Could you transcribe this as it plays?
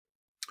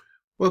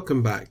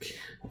Welcome back.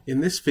 In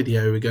this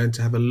video we're going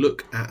to have a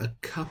look at a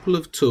couple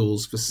of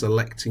tools for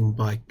selecting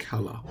by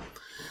colour.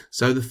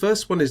 So the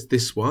first one is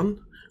this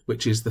one,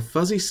 which is the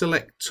Fuzzy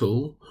Select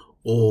tool,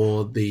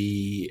 or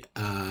the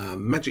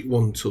Magic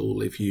Wand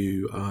tool if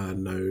you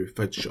know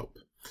Photoshop.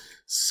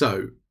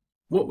 So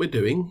what we're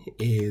doing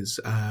is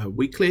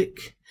we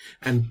click,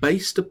 and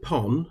based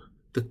upon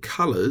the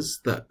colours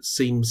that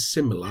seem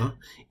similar,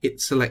 it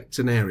selects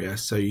an area.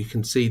 So you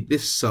can see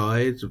this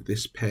side of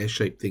this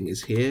pear-shaped thing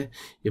is here.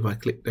 If I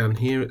click down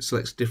here, it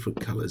selects different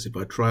colours. If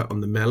I try it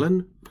on the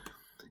melon,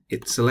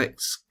 it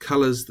selects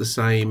colours the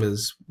same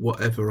as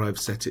whatever I've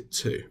set it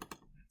to.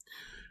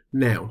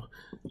 Now,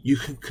 you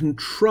can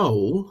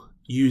control,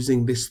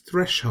 using this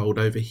threshold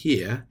over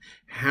here,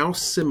 how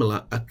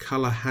similar a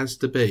colour has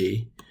to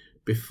be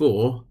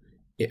before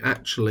it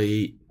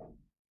actually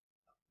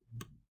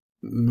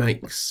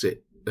makes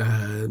it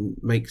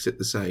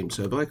the same.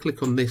 So if I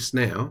click on this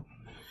now,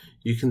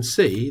 you can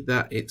see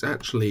that it's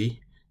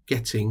actually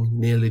getting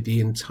nearly the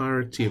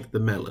entirety of the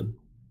melon.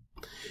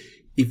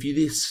 If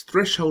this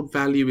threshold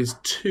value is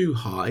too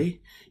high,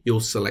 you'll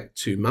select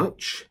too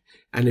much,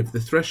 and if the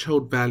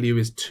threshold value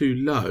is too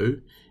low,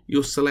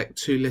 you'll select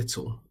too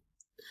little.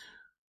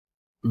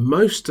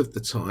 Most of the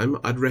time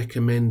I'd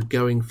recommend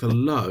going for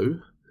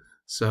low,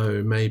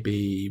 so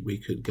maybe we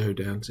could go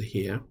down to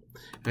here.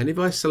 And if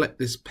I select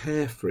this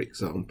pear, for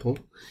example,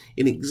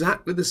 in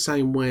exactly the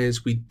same way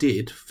as we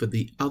did for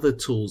the other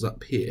tools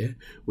up here,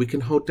 we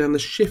can hold down the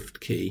Shift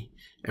key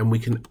and we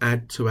can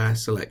add to our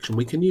selection.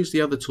 We can use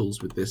the other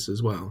tools with this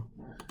as well.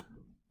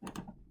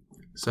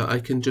 So I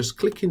can just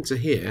click into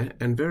here,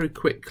 and very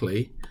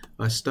quickly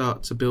I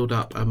start to build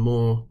up a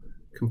more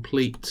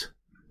complete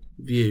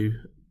view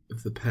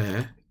of the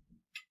pear.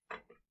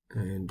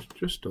 And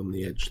just on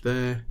the edge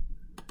there.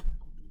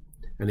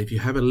 And if you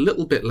have a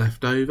little bit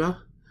left over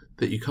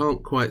that you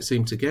can't quite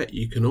seem to get,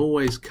 you can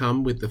always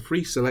come with the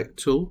free select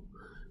tool,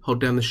 hold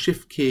down the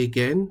Shift key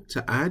again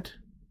to add,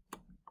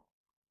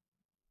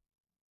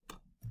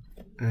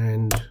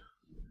 and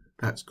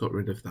that's got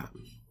rid of that.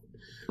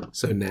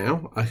 So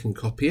now I can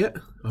copy it.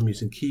 I'm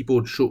using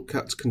keyboard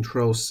shortcuts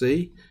Control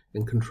C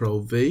and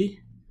Control V,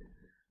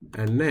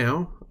 and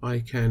now I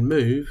can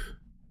move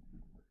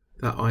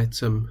that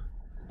item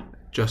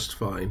just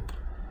fine.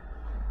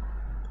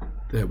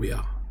 There we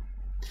are.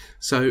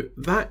 So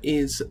that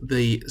is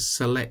the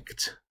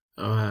select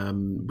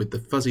with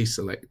the Fuzzy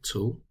Select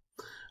tool.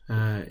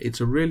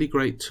 It's a really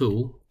great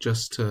tool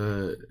just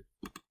to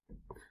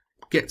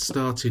get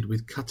started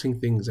with cutting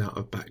things out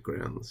of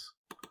backgrounds.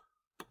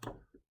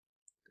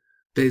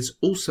 There's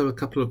also a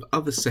couple of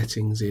other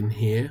settings in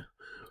here.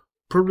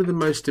 Probably the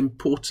most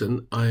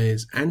important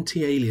is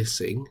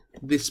anti-aliasing.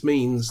 This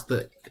means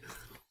that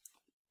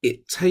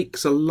it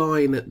takes a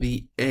line at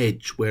the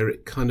edge where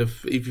it kind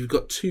of, if you've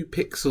got 2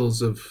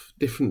 pixels of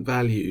different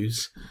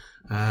values,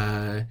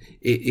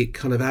 it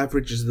kind of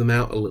averages them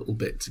out a little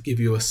bit to give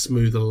you a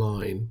smoother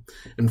line.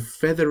 And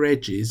feather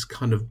edges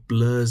kind of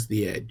blurs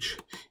the edge.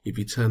 If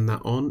you turn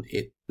that on,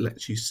 it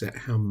lets you set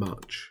how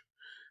much.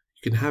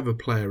 You can have a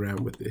play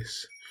around with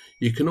this.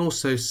 You can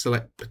also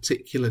select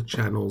particular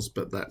channels,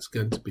 but that's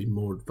going to be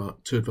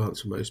too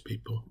advanced for most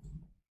people.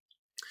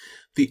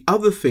 The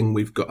other thing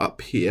we've got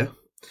up here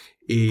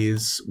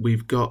is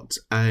we've got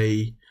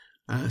a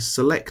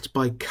select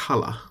by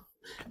colour,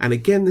 and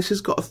again this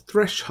has got a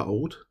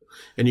threshold,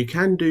 and you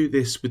can do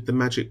this with the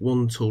Magic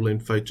Wand tool in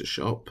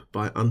Photoshop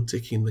by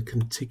unticking the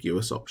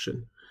contiguous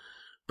option.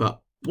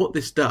 But what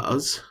this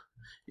does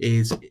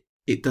is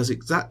it does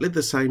exactly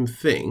the same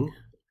thing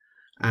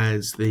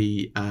as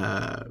the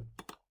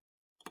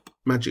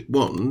Magic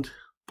Wand,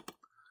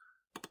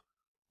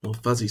 or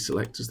Fuzzy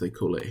Select as they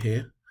call it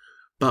here,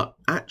 but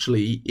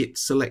actually it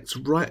selects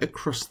right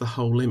across the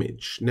whole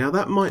image. Now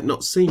that might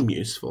not seem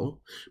useful,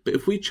 but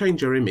if we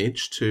change our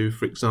image to,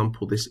 for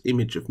example, this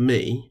image of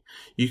me,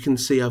 you can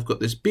see I've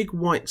got this big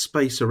white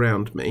space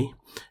around me,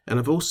 and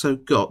I've also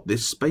got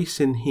this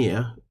space in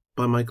here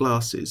by my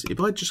glasses.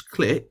 If I just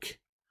click,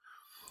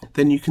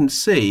 then you can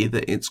see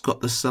that it's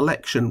got the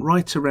selection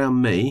right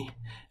around me,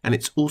 and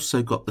it's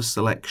also got the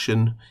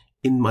selection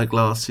in my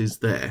glasses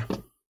there.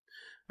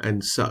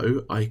 And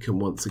so I can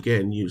once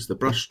again use the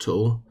brush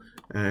tool,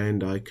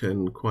 and I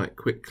can quite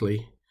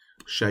quickly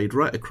shade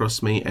right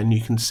across me, and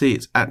you can see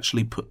it's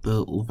actually put the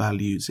little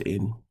values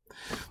in.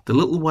 The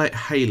little white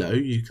halo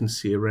you can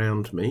see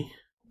around me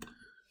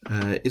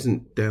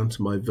isn't down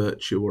to my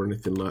virtue or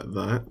anything like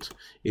that.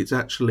 It's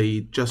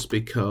actually just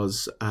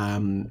because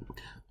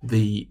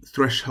the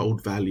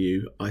threshold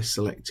value I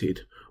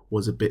selected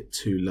was a bit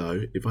too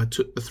low. If I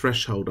took the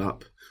threshold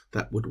up,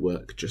 that would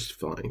work just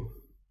fine.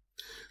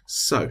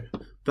 So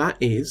that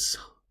is,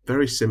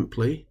 very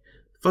simply,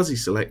 Fuzzy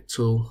Select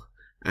tool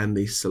and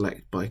the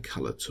Select by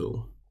Colour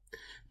tool.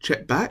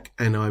 Check back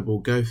and I will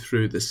go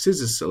through the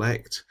Scissor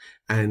Select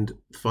and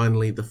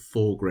finally the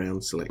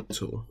Foreground Select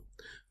tool.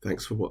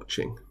 Thanks for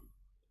watching.